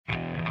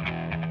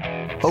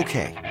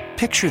Okay,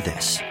 picture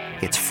this.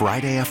 It's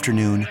Friday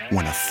afternoon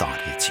when a thought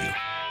hits you.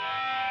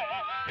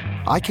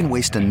 I can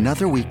waste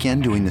another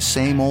weekend doing the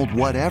same old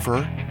whatever,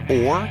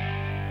 or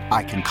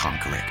I can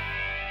conquer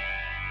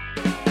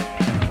it.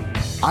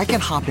 I can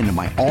hop into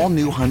my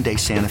all-new Hyundai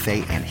Santa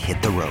Fe and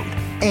hit the road.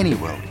 Any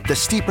road. The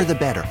steeper, the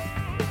better.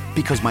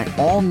 Because my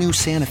all-new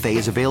Santa Fe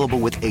is available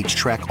with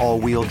H-Track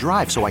all-wheel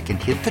drive, so I can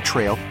hit the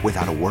trail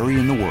without a worry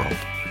in the world.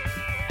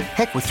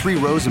 Heck, with 3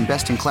 rows and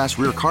best-in-class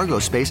rear cargo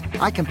space,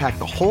 I can pack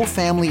the whole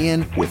family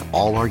in with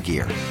all our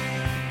gear.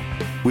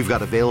 We've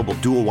got available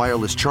dual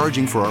wireless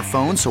charging for our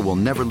phones, so we'll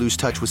never lose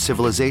touch with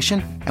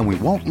civilization, and we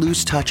won't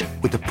lose touch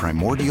with the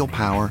primordial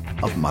power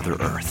of Mother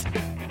Earth.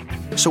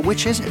 So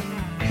which is it?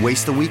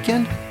 Waste the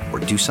weekend or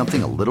do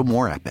something a little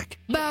more epic?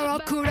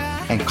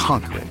 And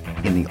conquer it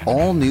in the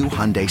all-new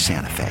Hyundai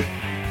Santa Fe.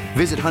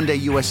 Visit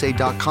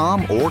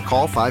HyundaiUSA.com or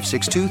call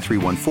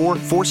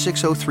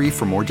 562-314-4603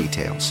 for more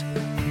details.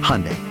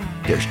 Hyundai,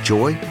 there's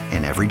joy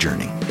in every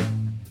journey.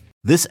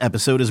 This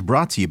episode is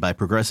brought to you by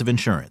Progressive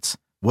Insurance.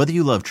 Whether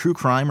you love true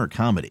crime or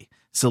comedy,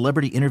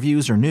 celebrity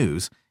interviews or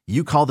news,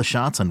 you call the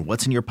shots on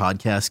what's in your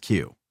podcast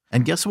queue.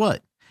 And guess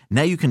what?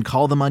 Now you can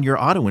call them on your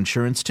auto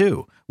insurance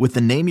too with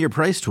the Name Your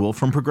Price tool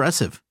from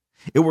Progressive.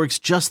 It works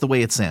just the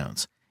way it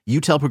sounds. You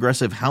tell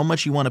Progressive how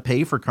much you want to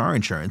pay for car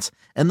insurance,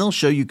 and they'll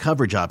show you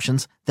coverage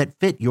options that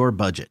fit your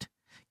budget.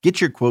 Get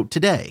your quote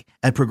today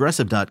at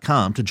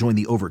Progressive.com to join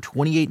the over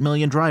 28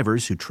 million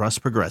drivers who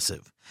trust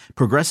Progressive.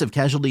 Progressive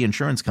Casualty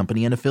Insurance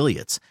Company and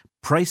Affiliates.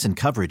 Price and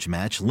coverage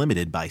match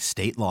limited by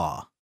state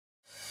law.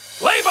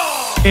 Play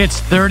ball!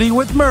 It's 30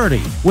 with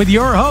Murdy, with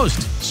your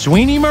host,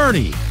 Sweeney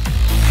Murdy.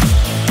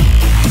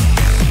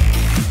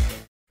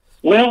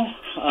 Well,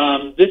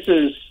 this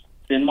is,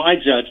 in my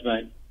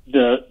judgment,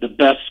 the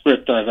best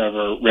script I've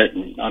ever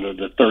written out of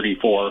the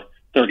 34,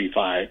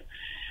 35.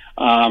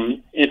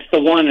 It's the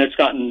one that's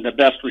gotten the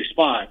best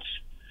response.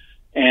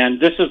 And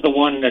this is the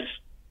one that's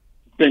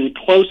been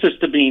closest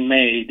to being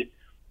made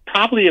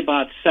probably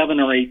about 7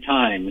 or 8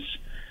 times.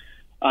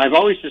 I've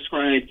always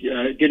described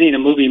getting a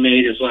movie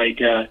made as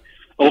like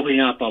opening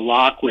up a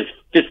lock with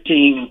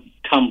 15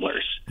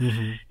 tumblers.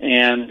 Mm-hmm.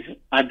 And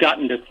I've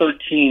gotten to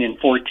 13 and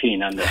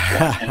 14 on this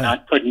one, and I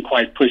couldn't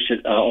quite push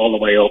it all the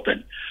way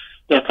open.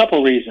 There are a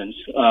couple reasons,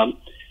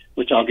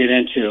 which I'll get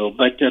into.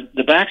 But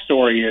the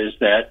backstory is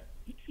that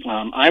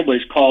I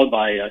was called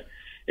by an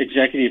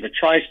executive at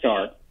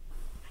TriStar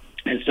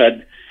and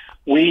said,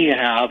 we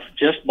have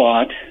just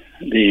bought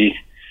the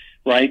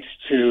rights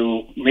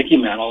to Mickey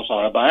Mantle's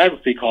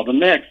autobiography called The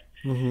Mick.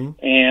 Mm-hmm.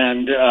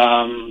 And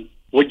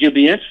would you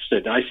be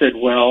interested? I said,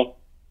 well,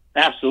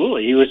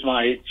 absolutely. He was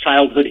my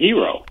childhood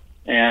hero.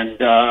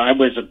 And I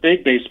was a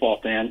big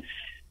baseball fan,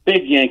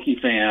 big Yankee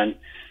fan,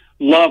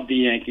 loved the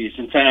Yankees.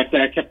 In fact,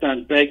 I kept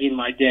on begging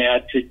my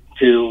dad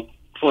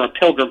for a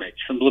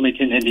pilgrimage from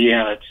Bloomington,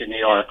 Indiana to New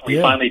York. We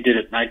finally did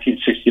it in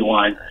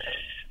 1961.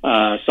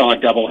 Saw a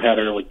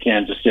doubleheader with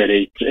Kansas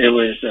City. It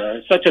was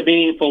such a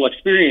meaningful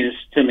experience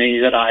to me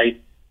that I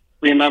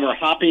remember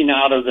hopping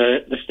out of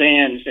the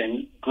stands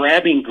and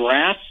grabbing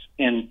grass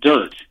and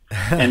dirt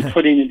and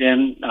putting it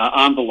in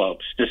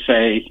envelopes to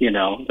say,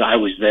 I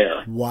was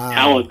there. Wow.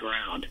 Hallowed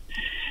ground.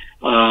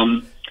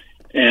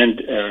 And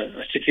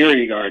a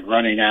security guard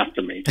running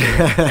after me.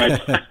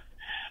 But,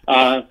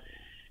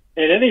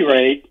 at any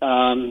rate,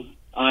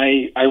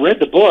 I read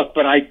the book,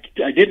 but I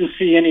didn't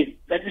see a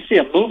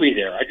movie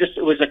there.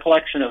 It was a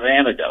collection of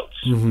anecdotes.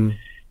 Mm-hmm.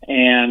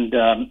 And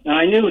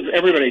I knew,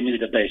 everybody knew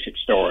the basic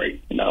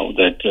story,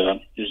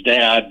 that his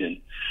dad and,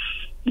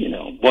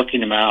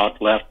 working him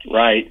out left,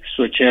 right,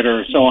 switch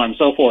hitter, so on and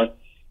so forth.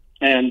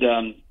 And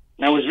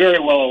I was very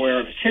well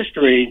aware of his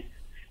history,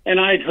 and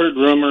I'd heard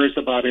rumors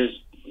about his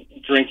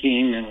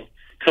drinking and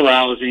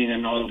carousing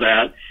and all of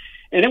that.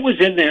 And it was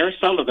in there,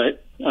 some of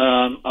it,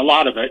 a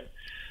lot of it.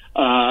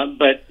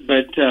 But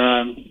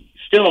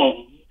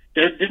still,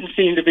 there didn't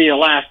seem to be a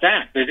last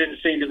act. There didn't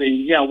seem to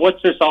be,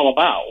 what's this all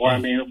about? Or,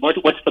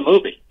 what's the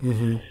movie?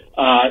 Mm-hmm.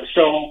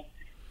 So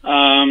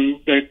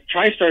the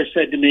TriStar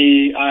said to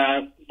me,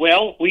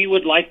 well, we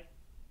would like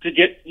to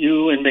get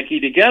you and Mickey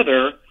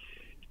together,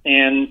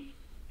 and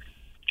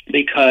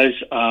because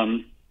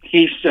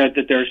he said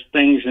that there's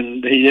things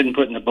that he didn't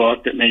put in the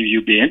book that maybe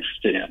you'd be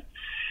interested in.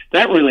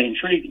 That really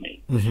intrigued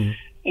me. Mm-hmm.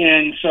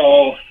 And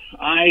so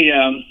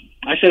I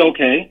said,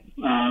 okay.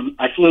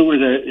 I flew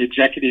with an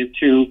executive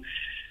to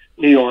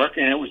New York,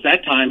 and it was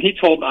that time he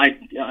told I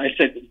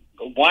said,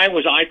 why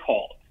was I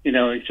called? He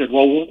said,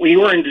 well, we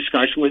were in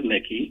discussion with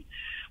Mickey.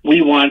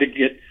 We wanted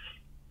to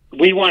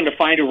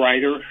find a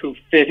writer who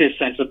fit his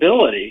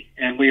sensibility,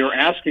 and we were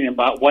asking him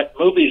about what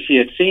movies he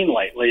had seen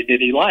lately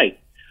did he like.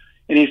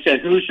 And he said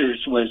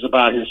Hoosiers was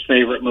about his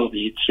favorite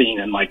movie he'd seen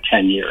in like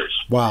 10 years.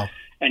 Wow.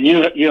 And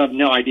you have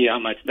no idea how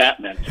much that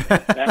meant.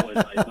 That was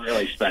like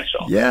really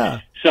special. Yeah.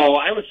 So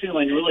I was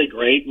feeling really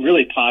great,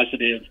 really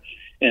positive,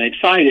 and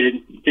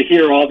excited to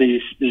hear all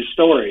these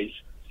stories.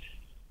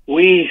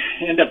 We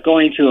end up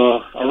going to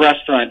a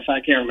restaurant.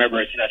 I can't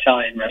remember. It's an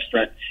Italian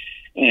restaurant.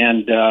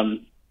 And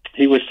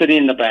he was sitting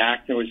in the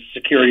back. There was a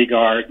security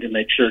guard to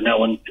make sure no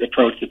one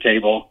approached the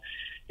table.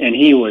 And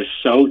he was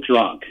so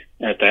drunk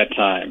at that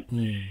time.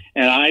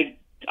 And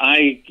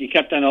he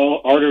kept on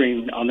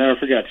ordering, I'll never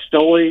forget,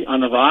 Stoli on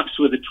the rocks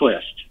with a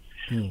twist.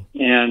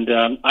 And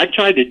I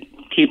tried to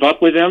keep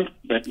up with him,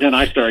 but then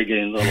I started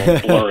getting a little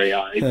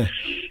blurry-eyed.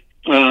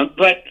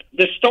 But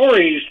the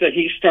stories that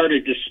he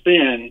started to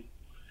spin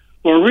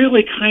were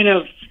really kind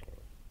of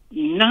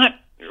not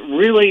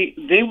really,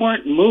 they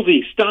weren't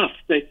movie stuff.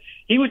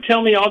 He would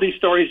tell me all these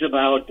stories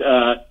about,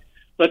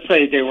 let's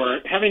say they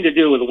were having to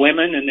do with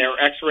women and they were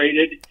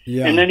X-rated.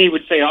 Yeah. And then he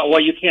would say, oh, well,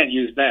 you can't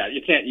use that.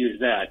 You can't use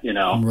that, you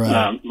know,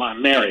 right.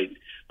 I'm married.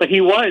 But he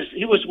was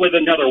with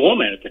another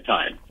woman at the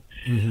time.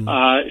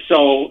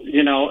 So,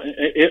 you know,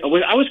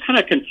 I was kind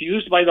of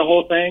confused by the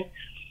whole thing.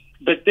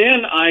 But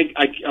then I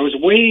was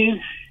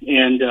waiting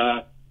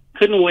and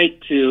couldn't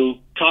wait to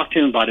talk to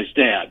him about his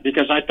dad,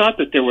 because I thought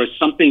that there was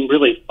something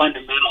really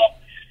fundamental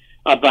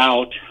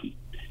about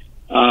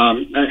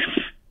I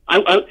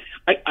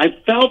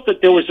felt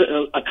that there was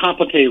a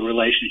complicated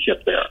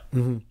relationship there,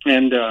 and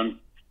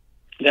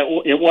that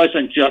it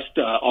wasn't just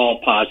all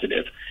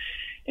positive.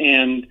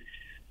 And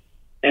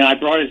I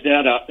brought his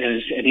dad up,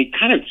 and he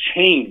kind of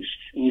changed.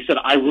 And he said,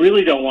 "I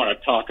really don't want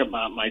to talk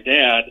about my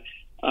dad,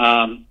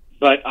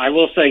 but I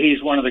will say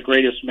he's one of the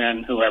greatest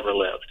men who ever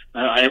lived.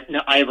 I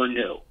ever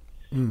knew,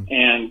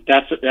 and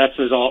that's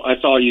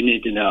all you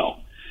need to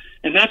know."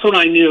 And that's when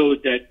I knew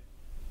that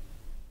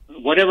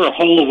whatever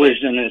hole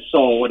was in his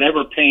soul,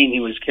 whatever pain he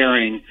was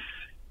carrying,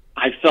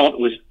 I felt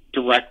was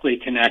directly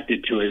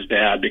connected to his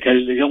dad,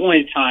 because the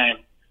only time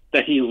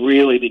that he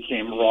really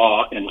became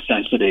raw and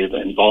sensitive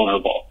and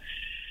vulnerable.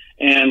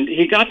 And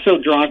he got so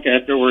drunk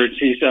afterwards,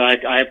 he said,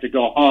 I have to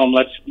go home.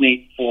 Let's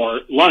meet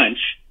for lunch.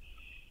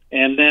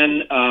 And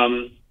then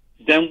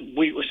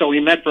we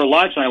met for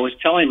lunch, and I was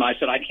telling him, I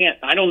said,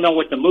 I don't know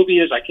what the movie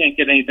is. I can't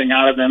get anything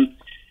out of him.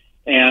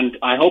 And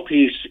I hope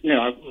he's, you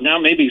know, now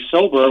maybe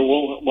sober,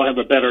 we'll have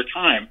a better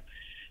time.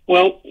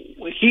 Well,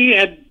 he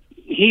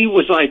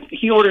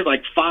ordered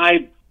like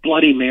 5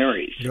 Bloody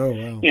Marys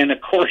in the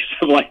course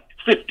of like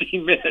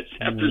 15 minutes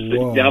after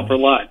sitting down for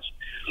lunch.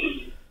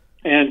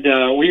 And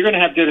we were going to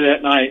have dinner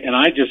that night, and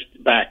I just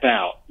backed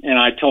out. And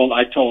I told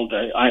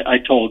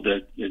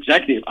the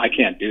executive, I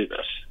can't do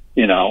this.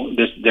 You know,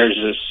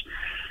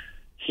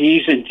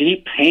 he's in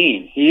deep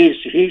pain.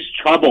 He's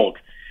troubled.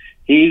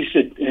 He's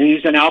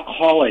an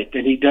alcoholic,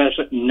 and he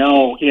doesn't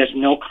know. He has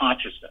no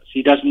consciousness.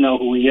 He doesn't know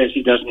who he is.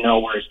 He doesn't know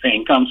where his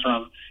pain comes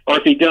from. Or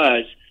if he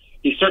does,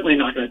 he's certainly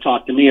not going to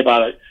talk to me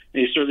about it.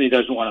 And he certainly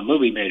doesn't want a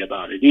movie made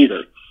about it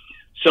either.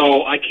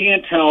 So I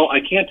can't tell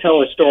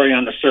a story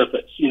on the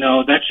surface. You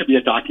know, that should be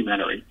a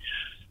documentary.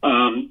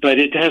 But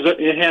it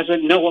has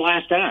no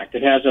last act.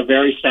 It has a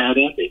very sad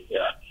ending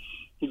there,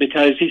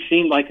 because he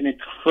seemed like an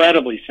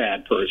incredibly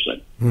sad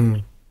person.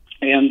 And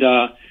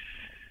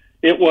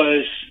it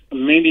was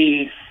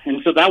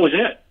and so that was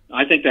it.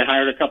 I think they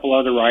hired a couple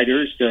other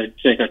writers to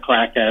take a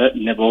crack at it,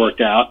 and never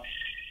worked out.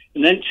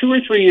 And then 2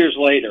 or 3 years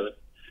later,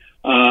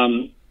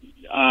 I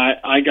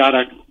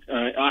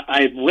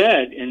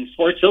read in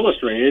Sports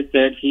Illustrated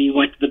that he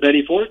went to the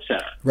Betty Ford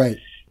Center. Right.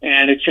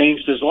 And it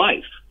changed his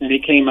life. And he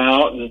came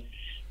out, and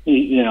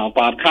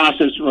Bob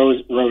Costas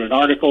wrote an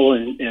article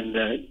in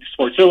the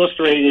Sports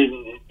Illustrated,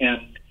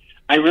 and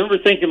I remember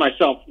thinking to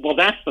myself, well,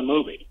 that's the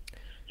movie.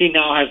 He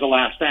now has a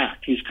last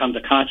act. He's come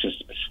to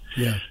consciousness.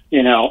 Yeah.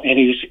 You know, and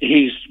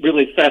he's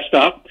really fessed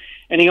up.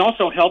 And he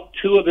also helped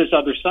 2 of his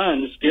other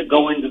sons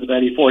go into the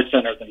Betty Ford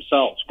Center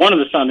themselves. One of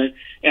the sons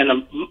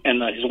and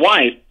his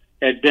wife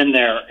had been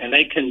there, and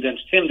they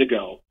convinced him to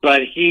go.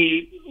 But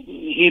he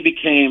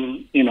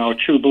became, a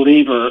true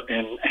believer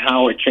in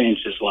how it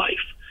changed his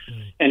life.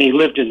 And he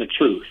lived in the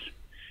truth.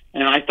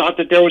 And I thought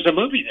that there was a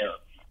movie there.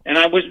 And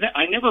I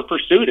never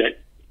pursued it,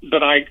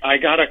 but I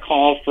got a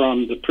call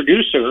from the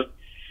producer,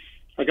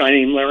 a guy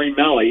named Larry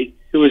Melly,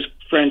 who was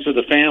friends with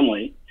the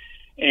family.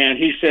 And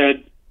he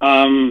said,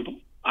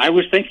 I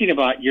was thinking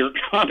about your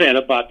comment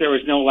about there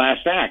was no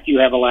last act. You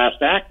have a last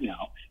act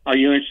now. Are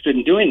you interested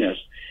in doing this?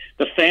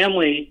 The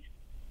family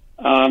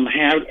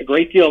had a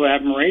great deal of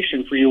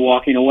admiration for you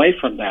walking away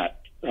from that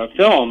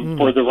film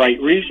for the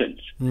right reasons.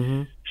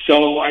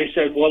 So I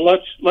said, well,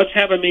 let's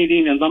have a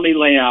meeting, and let me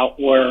lay out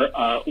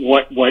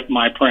what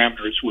my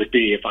parameters would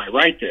be if I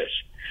write this.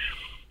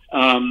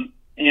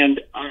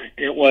 And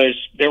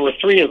there were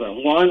 3 of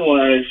them. One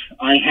was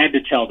I had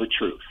to tell the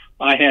truth.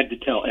 I had to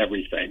tell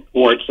everything,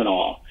 warts and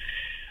all.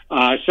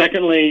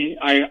 Secondly,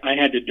 I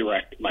had to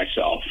direct it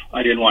myself.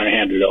 I didn't want to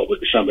hand it over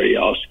to somebody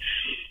else.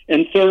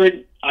 And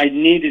third, I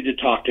needed to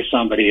talk to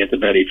somebody at the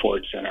Betty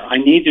Ford Center. I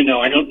need to know.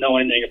 I don't know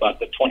anything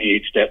about the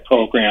 28-step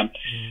program,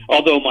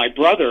 although my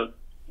brother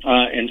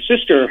and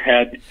sister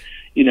had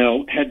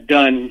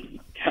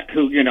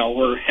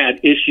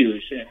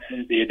issues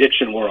in the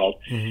addiction world,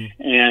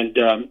 and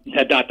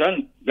had not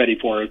done Betty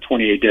Ford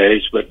 28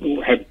 days, but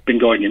had been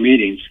going to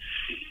meetings.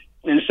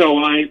 And so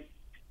I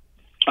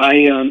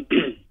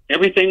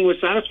everything was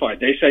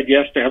satisfied. They said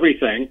yes to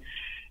everything.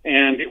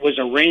 And it was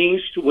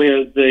arranged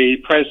with the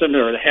president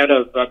or the head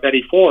of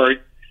Betty Ford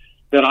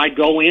that I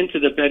go into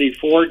the Betty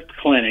Ford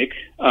clinic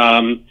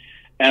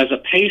as a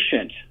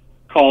patient.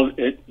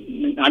 I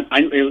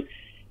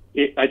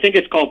think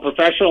it's called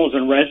Professionals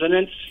in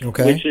Residence,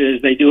 which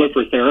is they do it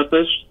for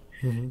therapists.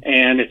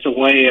 And it's a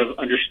way of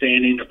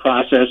understanding the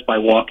process by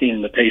walking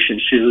in the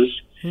patient's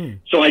shoes.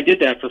 So I did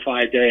that for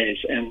 5 days,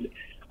 and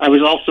I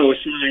was also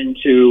assigned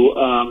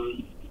to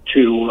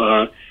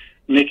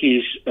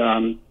Mickey's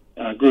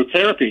group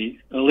therapy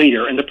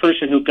leader and the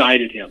person who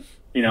guided him,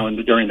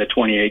 during the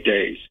 28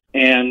 days.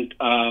 And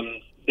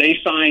they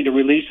signed a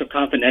release of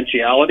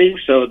confidentiality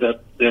so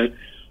that the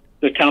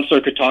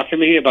counselor could talk to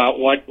me about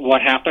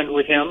what happened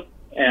with him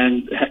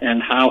and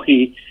how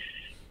he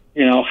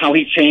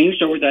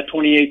changed over that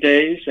 28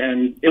 days.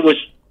 And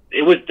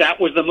that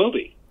was the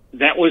movie.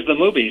 That was the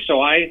movie.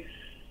 So I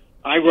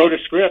wrote a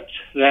script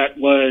that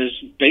was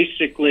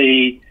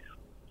basically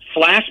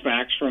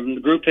flashbacks from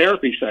the group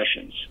therapy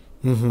sessions.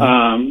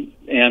 Not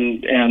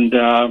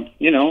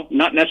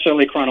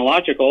necessarily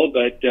chronological,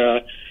 but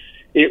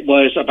it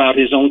was about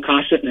his own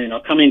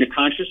coming to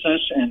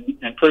consciousness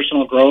and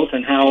personal growth,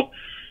 and how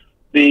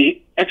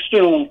the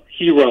external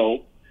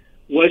hero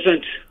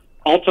didn't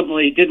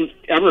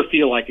ever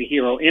feel like a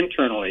hero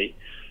internally,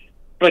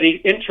 but he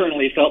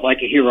internally felt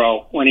like a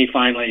hero when he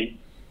finally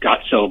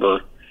got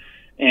sober.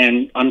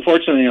 And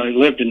unfortunately, he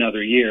lived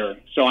another year,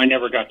 so I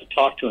never got to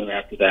talk to him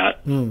after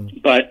that.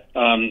 But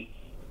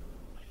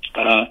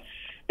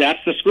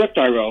that's the script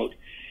I wrote,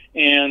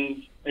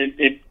 and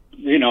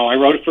I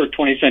wrote it for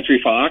 20th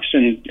Century Fox,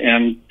 and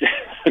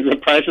the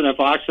president of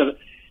Fox said,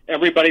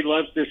 everybody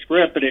loves this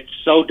script, but it's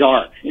so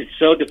dark, it's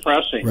so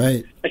depressing.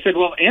 Right. I said,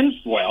 ends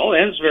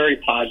very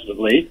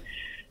positively,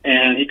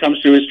 and he comes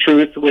to his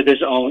truth with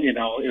his own.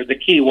 The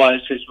key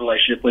was his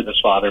relationship with his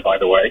father, by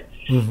the way.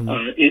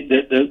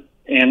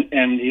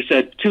 And he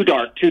said, too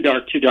dark.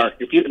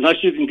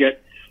 Unless you can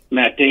get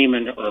Matt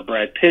Damon or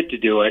Brad Pitt to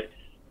do it,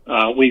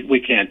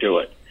 we can't do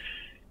it.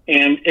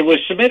 And it was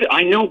submitted.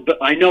 I know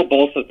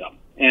both of them,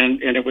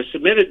 and it was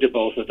submitted to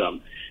both of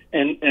them,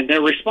 and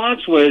their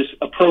response was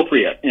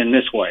appropriate in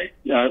this way,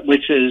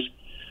 which is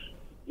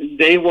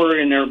they were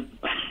in their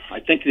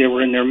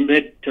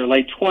mid to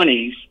late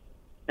 20s,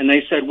 and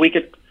they said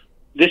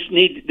this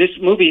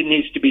movie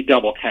needs to be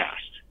double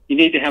cast. You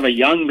need to have a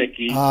young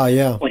Mickey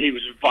when he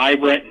was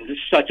vibrant and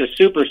such a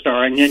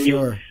superstar, and then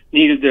you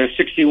needed the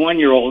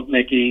 61-year-old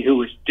Mickey who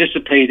was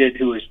dissipated,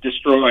 who was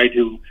destroyed,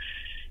 who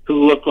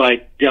looked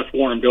like death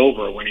warmed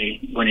over when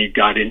he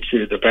got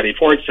into the Betty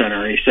Ford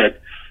Center. He said,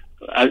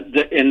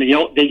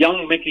 the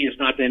young Mickey is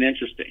not that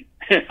interesting.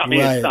 I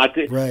mean,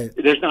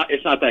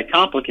 it's not that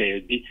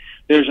complicated.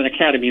 There's an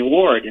Academy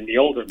Award in the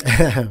older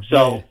man.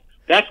 So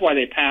that's why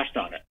they passed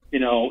on it.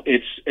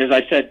 It's, as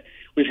I said,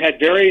 we've had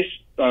various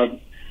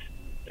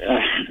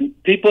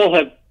people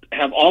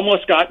have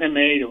almost gotten it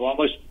made,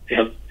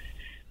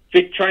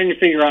 trying to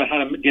figure out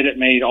how to get it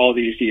made all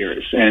these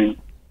years, and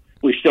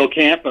we still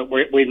can't, but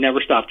we've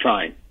never stopped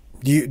trying.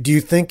 Do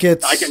you think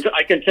it's...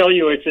 I can tell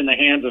you it's in the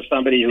hands of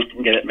somebody who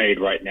can get it made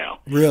right now.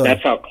 Really?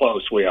 That's how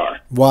close we are.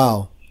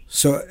 Wow.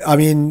 So, I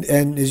mean,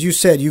 and as you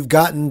said, you've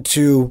gotten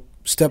to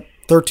step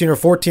 13 or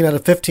 14 out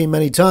of 15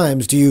 many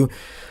times. Do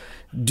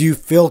you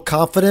feel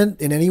confident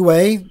in any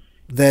way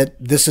that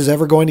this is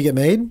ever going to get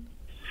made?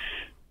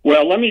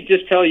 Well, let me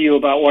just tell you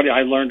about what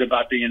I learned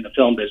about being in the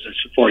film business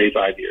for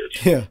 45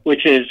 years,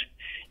 which is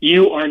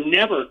you are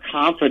never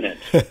confident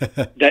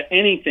that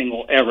anything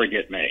will ever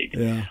get made,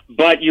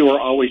 but you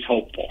are always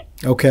hopeful.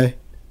 Okay.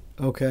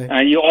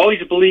 And you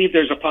always believe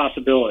there's a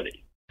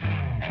possibility.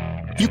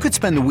 You could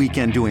spend the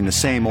weekend doing the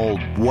same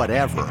old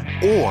whatever,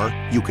 or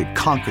you could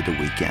conquer the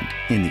weekend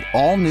in the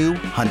all-new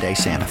Hyundai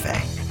Santa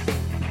Fe.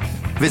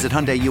 Visit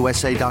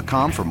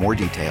HyundaiUSA.com for more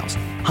details.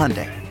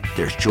 Hyundai,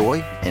 there's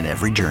joy in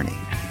every journey.